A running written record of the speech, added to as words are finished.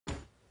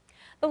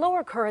The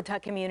lower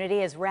Currituck community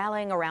is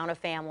rallying around a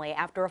family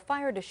after a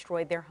fire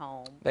destroyed their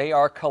home. They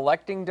are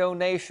collecting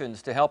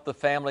donations to help the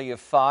family of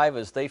 5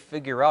 as they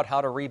figure out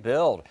how to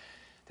rebuild.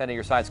 10 on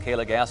your side's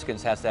Kayla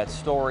Gaskins has that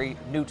story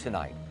new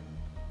tonight.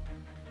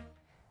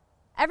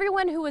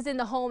 Everyone who was in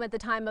the home at the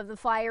time of the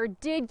fire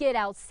did get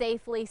out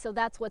safely, so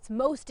that's what's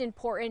most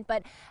important.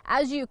 But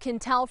as you can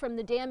tell from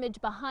the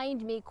damage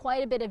behind me,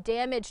 quite a bit of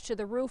damage to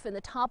the roof and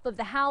the top of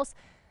the house.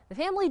 The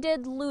family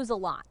did lose a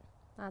lot.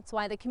 That's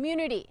why the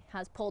community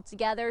has pulled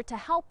together to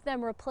help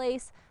them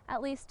replace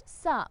at least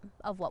some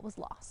of what was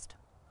lost.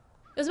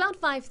 It was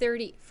about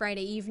 5:30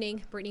 Friday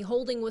evening. Brittany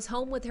Holding was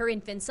home with her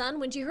infant son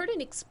when she heard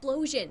an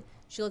explosion.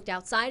 She looked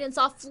outside and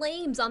saw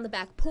flames on the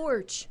back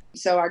porch.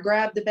 So I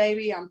grabbed the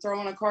baby, I'm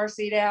throwing a car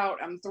seat out,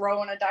 I'm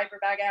throwing a diaper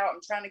bag out,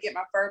 I'm trying to get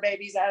my fur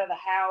babies out of the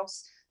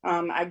house.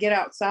 I get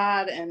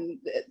outside and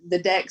the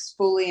deck's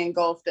fully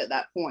engulfed at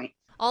that point.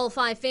 All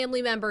 5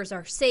 family members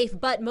are safe,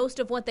 but most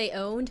of what they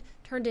owned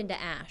turned into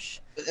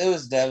ash. It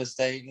was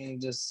devastating,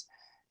 just,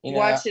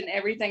 watching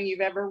everything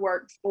you've ever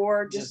worked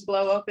for just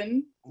blow up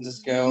and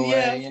just go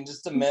away, and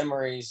just the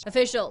memories.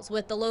 Officials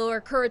with the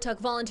Lower Currituck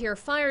Volunteer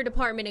Fire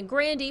Department in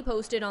Grandy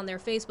posted on their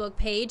Facebook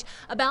page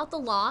about the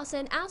loss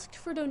and asked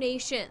for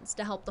donations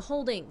to help the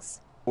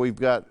Holdings. We've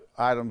got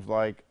items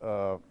like,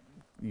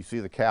 you see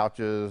the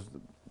couches,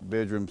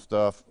 bedroom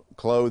stuff,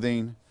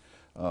 clothing,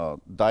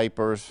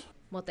 diapers.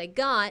 What they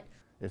got,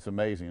 it's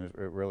amazing, it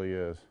really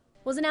is.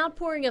 Was an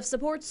outpouring of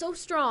support so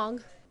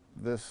strong.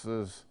 This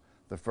is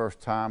the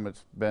first time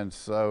it's been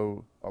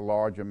a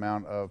large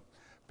amount of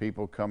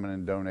people coming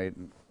and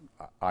donating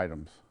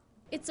items.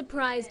 It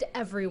surprised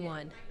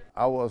everyone.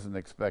 I wasn't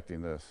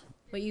expecting this.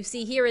 What you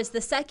see here is the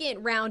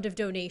second round of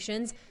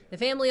donations. The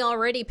family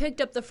already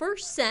picked up the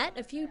first set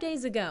a few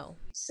days ago.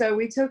 So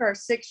we took our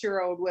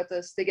 6-year-old with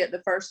us to get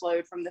the first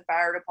load from the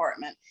fire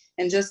department,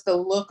 and just the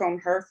look on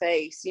her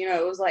face,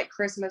 it was like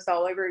Christmas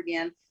all over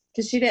again,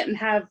 because she didn't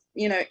have,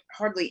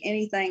 hardly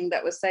anything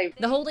that was saved.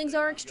 The Holdings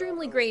are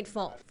extremely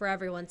grateful for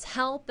everyone's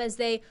help as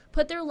they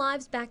put their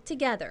lives back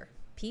together,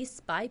 piece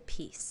by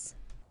piece.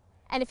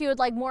 And if you would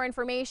like more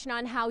information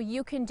on how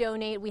you can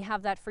donate, we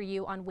have that for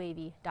you on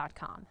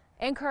WAVY.com.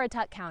 In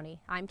Currituck County,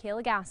 I'm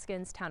Kayla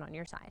Gaskins, 10 on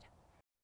your side.